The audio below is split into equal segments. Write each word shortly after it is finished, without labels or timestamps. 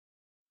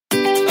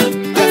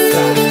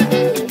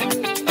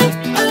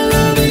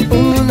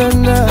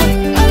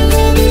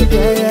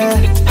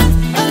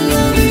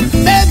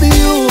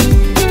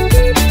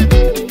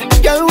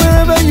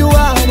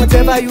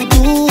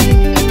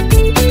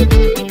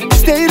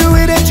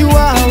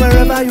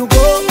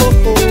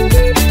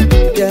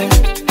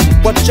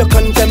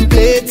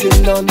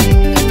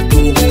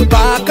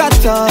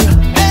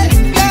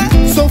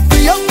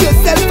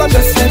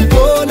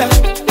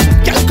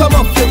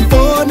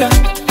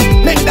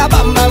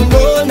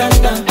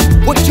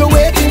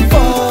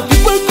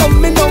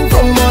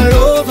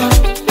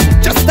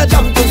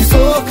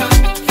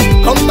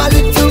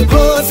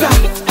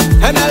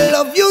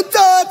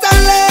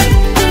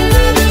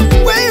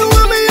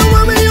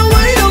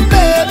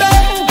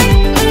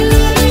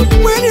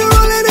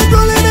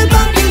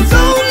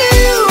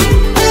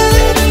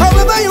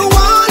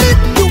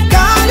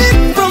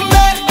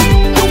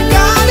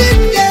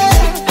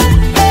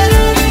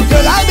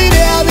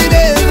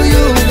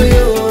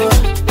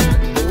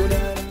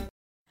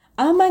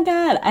Oh my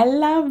God, I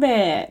love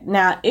it.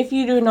 Now, if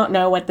you do not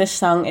know what this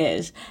song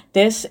is,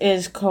 this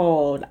is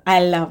called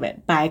I Love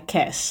It by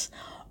Kiss,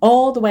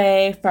 all the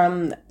way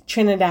from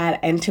Trinidad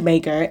and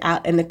Tobago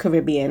out in the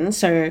Caribbean.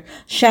 So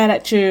shout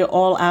out to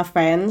all our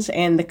friends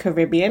in the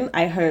Caribbean.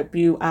 I hope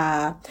you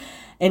are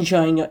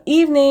enjoying your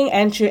evening,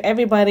 and to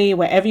everybody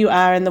wherever you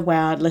are in the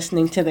world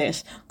listening to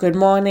this, good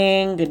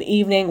morning, good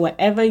evening,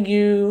 whatever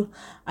you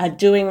are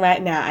doing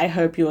right now. I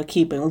hope you are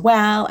keeping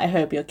well. I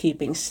hope you're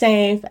keeping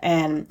safe,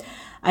 and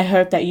I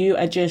hope that you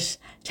are just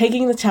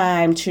taking the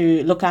time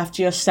to look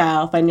after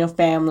yourself and your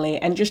family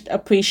and just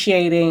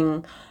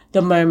appreciating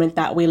the moment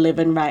that we live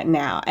in right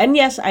now. And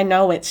yes, I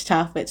know it's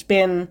tough. It's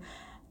been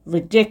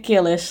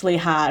ridiculously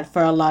hard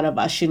for a lot of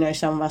us. You know,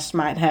 some of us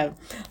might have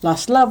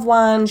lost loved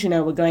ones. You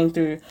know, we're going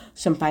through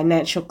some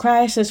financial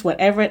crisis,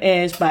 whatever it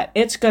is, but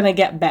it's going to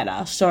get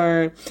better.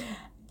 So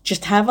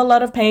just have a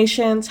lot of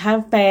patience,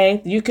 have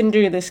faith. You can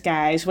do this,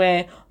 guys.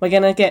 We're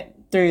going to get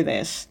through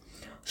this.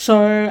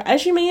 So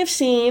as you may have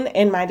seen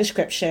in my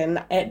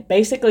description, it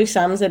basically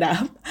sums it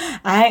up.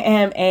 I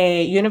am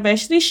a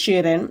university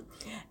student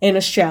in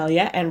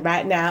Australia, and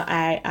right now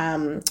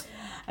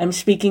I'm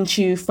speaking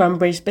to you from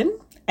Brisbane,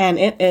 and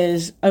it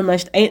is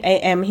almost 8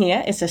 a.m.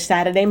 here. It's a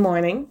Saturday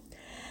morning.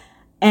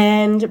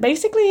 And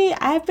basically,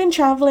 I've been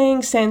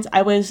traveling since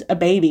I was a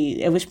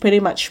baby. It was pretty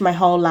much my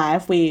whole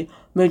life. We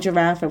moved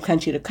around from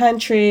country to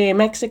country,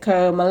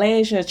 Mexico,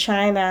 Malaysia,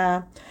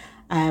 China,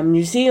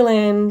 New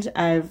Zealand.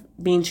 I've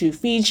been to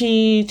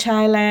Fiji,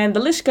 Thailand. The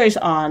list goes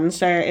on.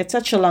 So it's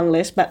such a long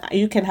list, but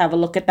you can have a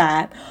look at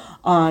that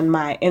on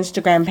my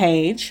Instagram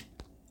page.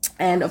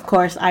 And of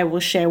course, I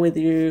will share with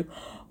you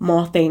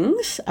more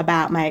things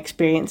about my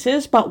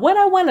experiences. But what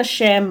I want to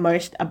share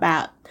most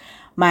about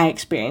my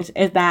experience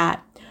is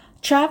that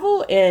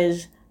travel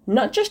is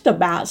not just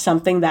about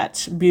something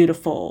that's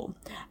beautiful.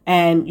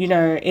 And, you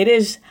know, it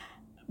is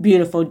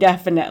beautiful,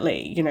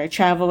 definitely. You know,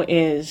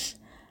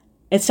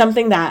 it's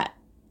something that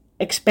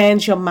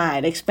expands your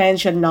mind,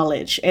 expands your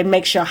knowledge. It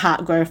makes your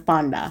heart grow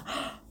fonder.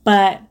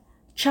 But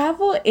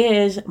travel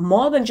is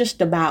more than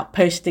just about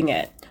posting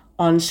it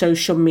on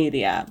social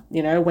media,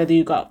 you know, whether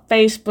you got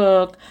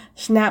Facebook,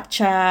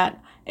 Snapchat,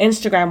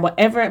 Instagram,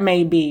 whatever it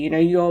may be. You know,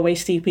 you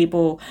always see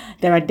people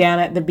that are down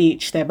at the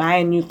beach, they're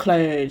buying new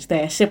clothes,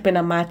 they're sipping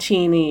a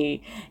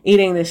martini,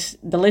 eating this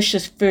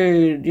delicious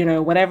food, you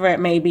know, whatever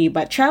it may be.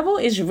 But travel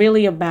is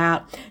really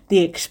about the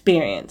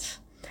experience.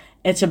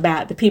 It's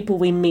about the people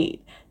we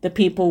meet, the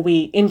people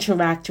we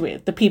interact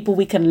with, the people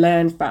we can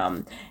learn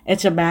from.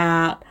 It's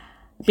about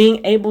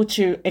being able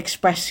to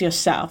express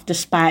yourself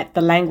despite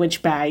the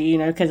language barrier, you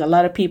know, because a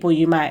lot of people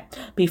you might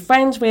be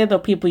friends with or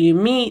people you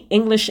meet,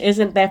 English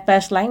isn't their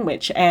first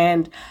language.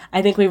 And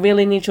I think we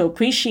really need to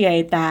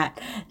appreciate that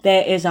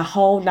there is a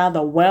whole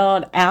nother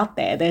world out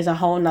there. There's a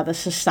whole nother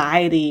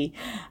society,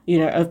 you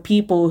know, of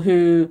people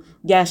who,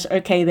 yes,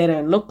 okay, they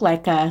don't look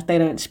like us, they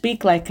don't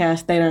speak like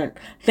us, they don't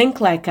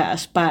think like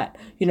us, but,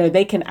 you know,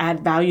 they can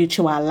add value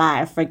to our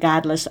life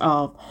regardless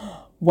of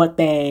what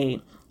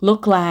they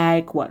look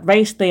like, what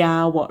race they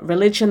are, what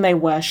religion they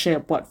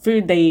worship, what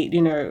food they eat.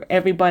 You know,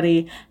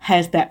 everybody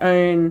has their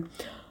own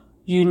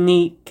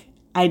unique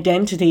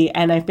identity.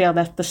 And I feel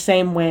that's the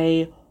same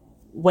way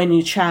when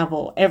you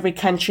travel. Every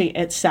country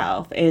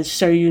itself is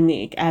so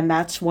unique. And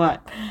that's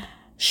what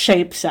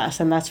shapes us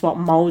and that's what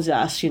molds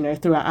us, you know,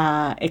 through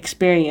our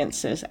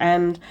experiences.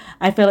 And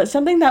I feel it's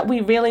something that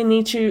we really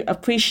need to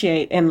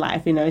appreciate in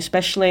life, you know,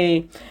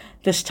 especially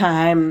this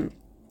time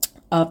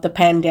of the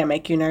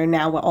pandemic. You know,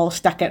 now we're all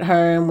stuck at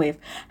home. We've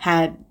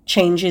had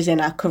changes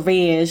in our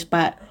careers,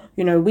 but,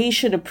 you know, we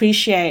should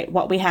appreciate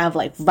what we have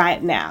like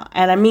right now.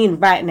 And I mean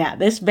right now,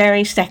 this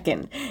very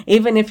second,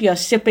 even if you're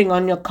sipping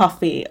on your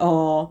coffee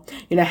or,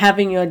 you know,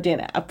 having your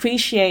dinner,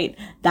 appreciate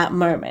that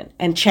moment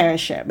and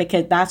cherish it,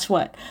 because that's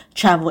what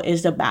travel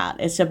is about.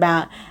 It's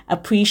about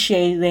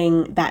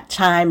appreciating that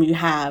time you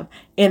have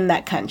in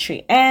that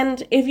country.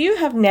 And if you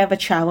have never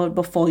traveled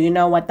before, you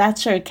know what,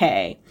 that's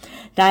okay.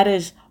 That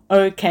is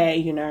okay,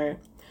 you know.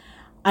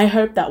 I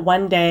hope that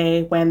one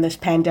day when this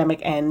pandemic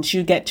ends,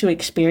 you get to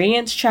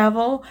experience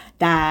travel,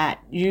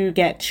 that you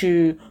get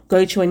to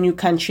go to a new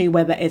country,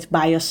 whether it's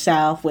by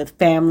yourself, with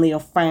family or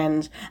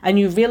friends, and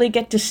you really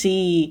get to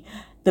see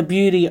the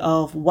beauty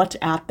of what's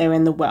out there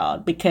in the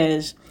world,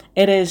 because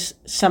it is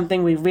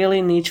something we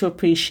really need to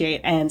appreciate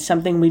and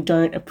something we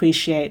don't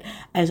appreciate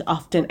as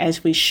often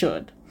as we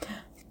should.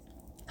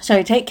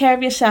 So take care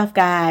of yourself,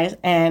 guys,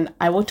 and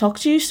I will talk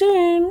to you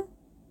soon.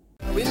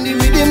 When the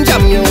rhythm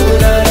jam you,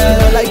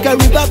 like a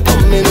river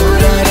coming,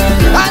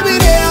 I'll be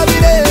there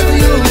for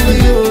you.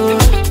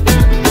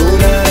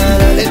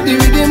 Let the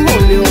rhythm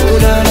hold you,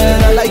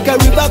 like a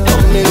river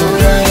coming,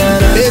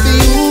 baby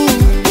you.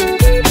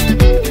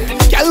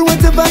 Girl,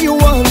 whatever you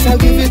want, I'll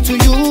give it to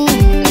you.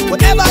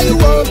 Whatever you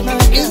want,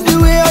 is the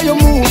way how you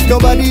move.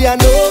 Nobody I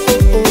know,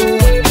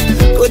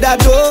 could I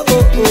do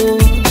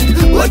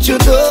what you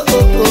do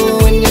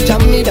when you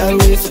jam me that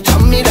way, so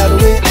jam me that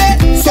way.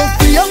 So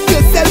free up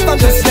yourself and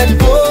just let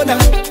go now.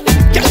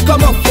 Girl,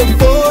 come off your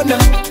phone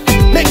now.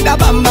 Make that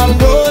bam bam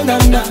go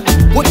now.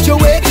 Put your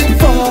way